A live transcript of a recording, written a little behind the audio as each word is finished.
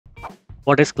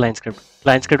What is ClientScript?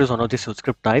 ClientScript is one of the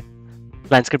SuiteScript type.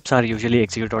 ClientScripts are usually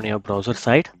executed on your browser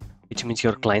side, which means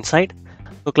your client side.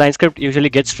 So ClientScript usually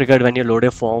gets triggered when you load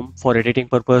a form for editing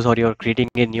purpose, or you're creating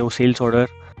a new sales order,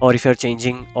 or if you're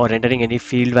changing or entering any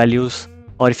field values,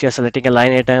 or if you're selecting a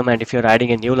line item and if you're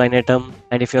adding a new line item,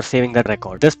 and if you're saving that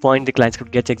record. At this point, the client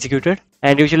script gets executed,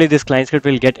 and usually this client script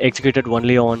will get executed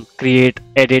only on create,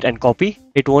 edit, and copy.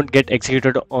 It won't get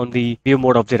executed on the view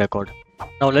mode of the record.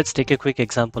 Now let's take a quick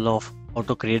example of how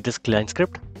to create this client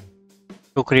script.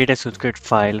 To create a SuiteScript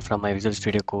file from my Visual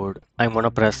Studio Code, I'm going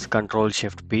to press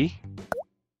Ctrl+Shift+P.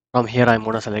 From here, I'm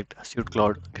going to select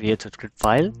SuiteCloud create SuiteScript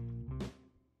file,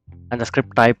 and the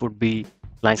script type would be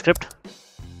ClientScript.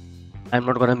 I'm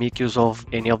not going to make use of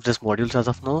any of these modules as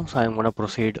of now, so I'm going to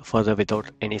proceed further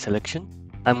without any selection.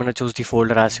 I'm going to choose the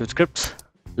folder as SuiteScripts.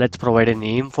 Let's provide a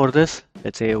name for this.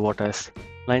 Let's say what is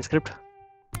ClientScript,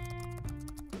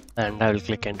 and I will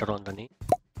click enter on the name.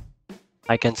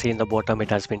 I can see in the bottom it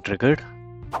has been triggered.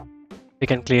 We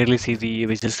can clearly see the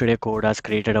Visual Studio Code has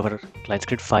created our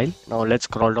ClientScript file. Now let's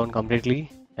scroll down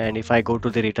completely, and if I go to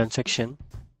the return section,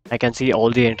 I can see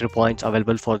all the entry points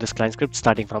available for this ClientScript,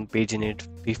 starting from pageInit,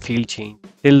 the field change,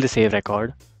 till the save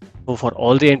record. So for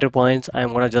all the entry points, I'm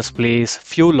going to just place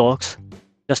few logs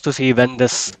just to see when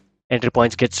this entry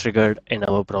points gets triggered in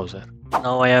our browser.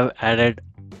 Now I have added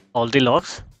all the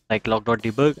logs like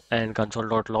log.debug and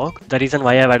console.log. The reason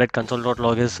why I've added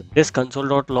console.log is this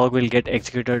console.log will get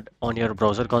executed on your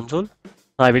browser console.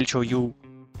 So I will show you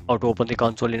how to open the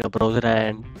console in a browser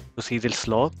and to see this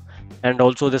log. And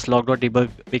also this log.debug,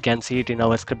 we can see it in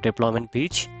our script deployment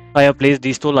page. I have placed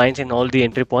these two lines in all the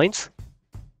entry points,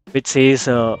 which says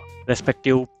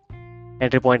respective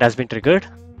entry point has been triggered.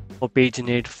 For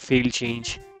pageInit, field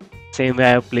change, same way I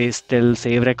have placed till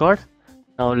save record.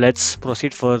 Now let's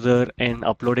proceed further in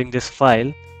uploading this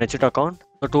file, NetSuite account.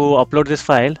 So to upload this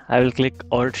file, I will click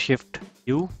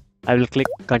Alt-Shift-U. I will click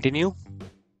continue.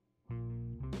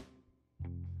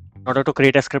 In order to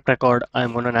create a script record,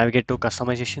 I'm going to navigate to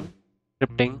customization,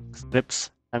 scripting,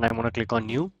 scripts, and I'm going to click on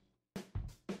new.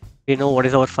 We know what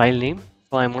is our file name.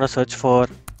 So I'm going to search for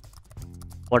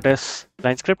what is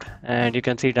ClientScript, and you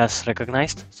can see it has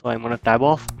recognized. So I'm going to tab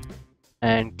off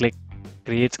and click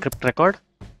create script record.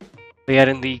 We are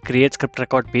in the create script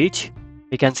record page.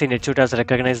 We can see NetSuite has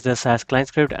recognized this as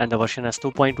ClientScript and the version as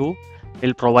 2.2.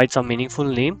 We'll provide some meaningful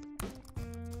name,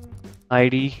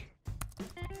 ID.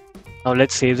 Now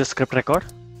let's save the script record,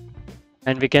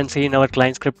 and we can see in our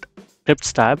ClientScript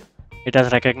scripts tab, it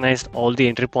has recognized all the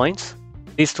entry points.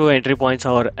 These two entry points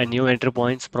are a new entry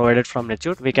points provided from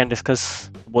NetSuite. We can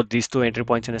discuss about these two entry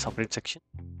points in a separate section.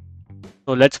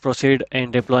 So let's proceed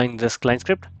in deploying this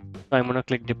ClientScript. So I'm going to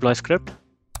click deploy script.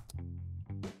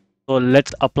 So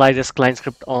let's apply this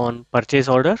ClientScript on purchase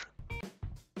order.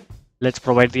 Let's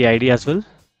provide the ID as well.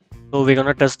 So we're going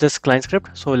to test this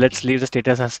ClientScript. So let's leave the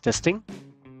status as testing.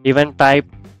 Event type,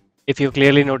 if you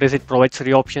clearly notice, it provides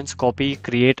three options: copy,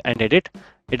 create, and edit.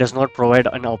 It does not provide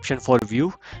an option for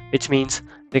view, which means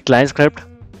the ClientScript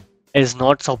is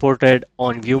not supported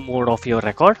on view mode of your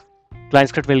record.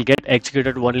 ClientScript will get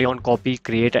executed only on copy,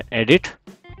 create, and edit.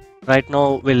 Right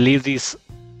now, we'll leave this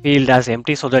field as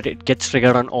empty so that it gets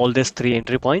triggered on all these three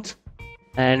entry points,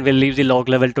 and we'll leave the log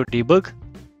level to debug,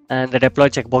 and the deploy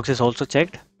checkbox is also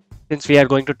checked. Since we are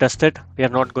going to test it, we are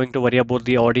not going to worry about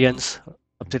the audience,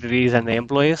 subsidiaries, and the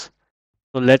employees.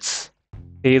 So let's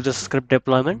save the script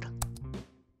deployment.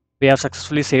 We have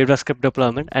successfully saved a script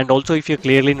deployment, and also if you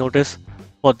clearly notice,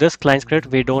 for this ClientScript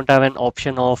we don't have an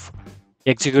option of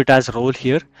execute as role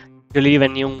here. Usually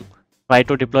when you try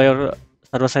to deploy your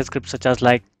server-side script such as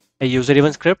like a user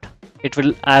event script, it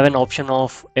will have an option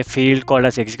of a field called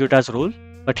as execute as role,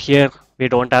 but here we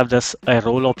don't have this a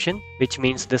role option, which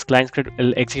means this ClientScript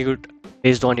will execute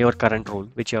based on your current role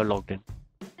which you are logged in.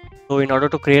 So in order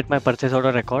to create my purchase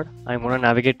order record, I'm going to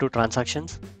navigate to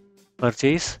transactions,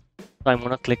 purchase. So I'm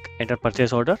going to click enter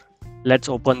purchase order. Let's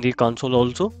open the console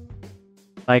also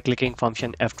by clicking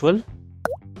function F12.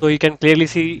 So you can clearly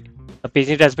see the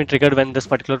pageInit has been triggered when this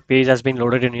particular page has been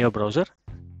loaded in your browser.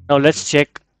 Now let's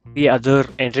check the other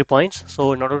entry points.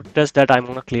 So in order to test that, I'm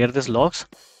going to clear these logs.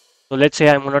 So let's say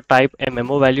I'm going to type a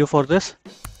memo value for this,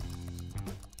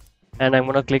 and I'm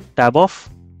going to click tab off.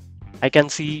 I can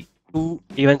see two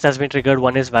events has been triggered.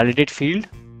 One is validate field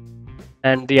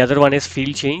and the other one is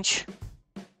field change.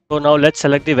 So now let's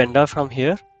select the vendor from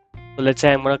here. So let's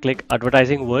say I'm going to click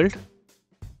advertising world,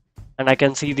 and I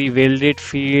can see the validate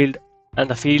field and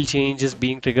the field change is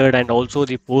being triggered, and also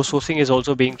the post sourcing is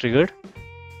also being triggered.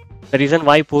 The reason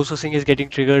why post sourcing is getting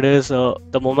triggered is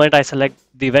the moment I select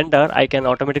the vendor, I can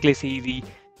automatically see the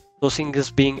sourcing is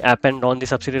being append on the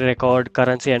subsidiary record,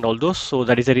 currency, and all those. So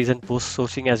that is the reason post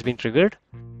sourcing has been triggered.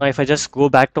 Now if I just go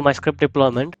back to my script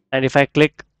deployment, and if I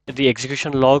click the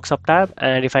execution log subtab,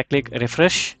 and if I click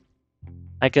refresh,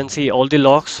 I can see all the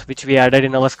logs which we added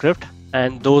in our script,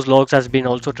 and those logs has been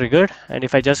also triggered. And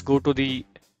if I just go to the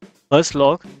first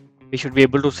log, we should be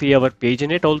able to see our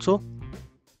pageInit also.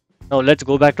 Now let's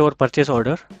go back to our purchase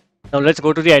order. Now let's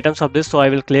go to the item sublist. So I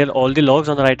will clear all the logs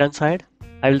on the right hand side.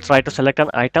 I will try to select an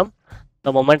item.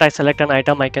 The moment I select an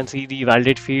item, I can see the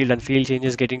validate field and field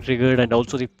changes getting triggered, and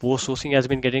also the post sourcing has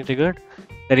been getting triggered.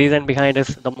 The reason behind is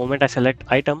the moment I select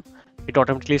item, it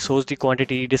automatically shows the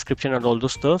quantity, description, and all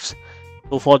those stuffs.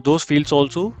 So for those fields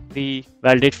also, the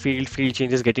validate field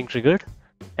change is getting triggered,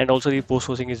 and also the post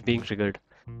sourcing is being triggered.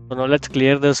 So now let's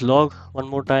clear this log one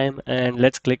more time, and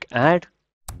let's click add.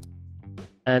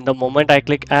 And the moment I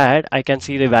click add, I can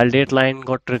see the validate line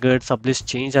got triggered, sublist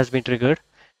change has been triggered,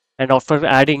 and after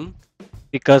adding,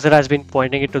 the cursor has been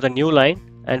pointing it to the new line,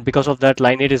 and because of that,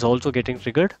 line 8 is also getting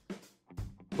triggered.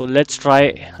 So let's try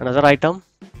another item,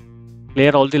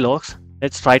 clear all the logs.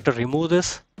 Let's try to remove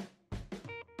this.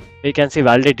 We can see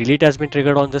validate delete has been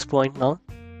triggered on this point now.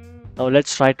 Now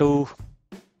let's try to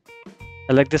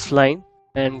select this line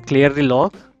and clear the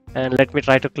log, and let me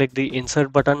try to click the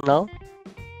insert button now.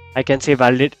 I can see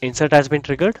validate insert has been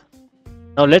triggered.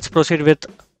 Now let's proceed with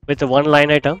the one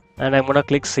line item, and I'm gonna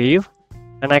click save.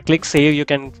 When I click save, you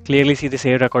can clearly see the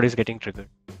save record is getting triggered.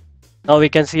 Now we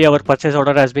can see our purchase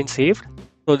order has been saved.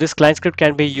 So this client script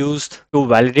can be used to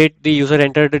validate the user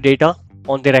entered the data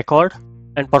on the record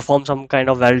and perform some kind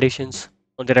of validations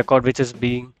on the record which is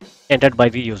being entered by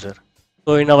the user.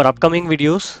 So in our upcoming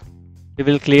videos, we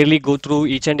will clearly go through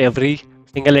each and every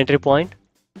single entry point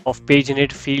of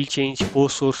pageInit, field change,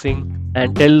 post sourcing,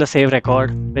 and tell the save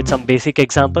record with some basic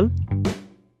example.